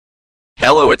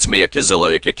Hello, it's me,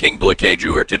 Akizilla, aka King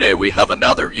Blakaju, here. Today we have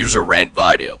another user rant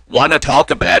video. Wanna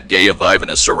talk about Gaia,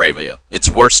 viviana, saravia? It's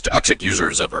worst toxic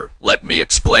users ever. Let me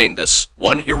explain this.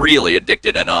 1. He really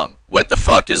addicted and what the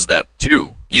fuck is that?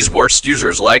 2. He's worst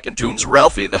users like Antunes,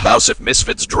 Ralphie, the House of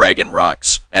Misfits, Dragon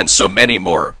Rocks, and so many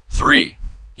more. 3.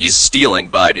 He's stealing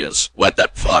videos. What the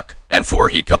fuck? And 4.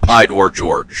 He copied or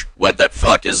George. What the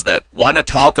fuck is that? Wanna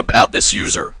talk about this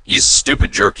user? He's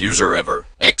stupid jerk user ever.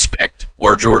 Expect.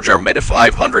 Or George are meta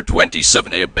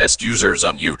 527 a best users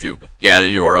on YouTube. Yeah,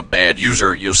 you're a bad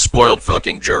user, you spoiled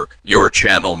fucking jerk. Your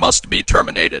channel must be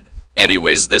terminated.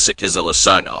 Anyways, this Akizilla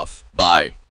sign off.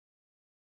 Bye.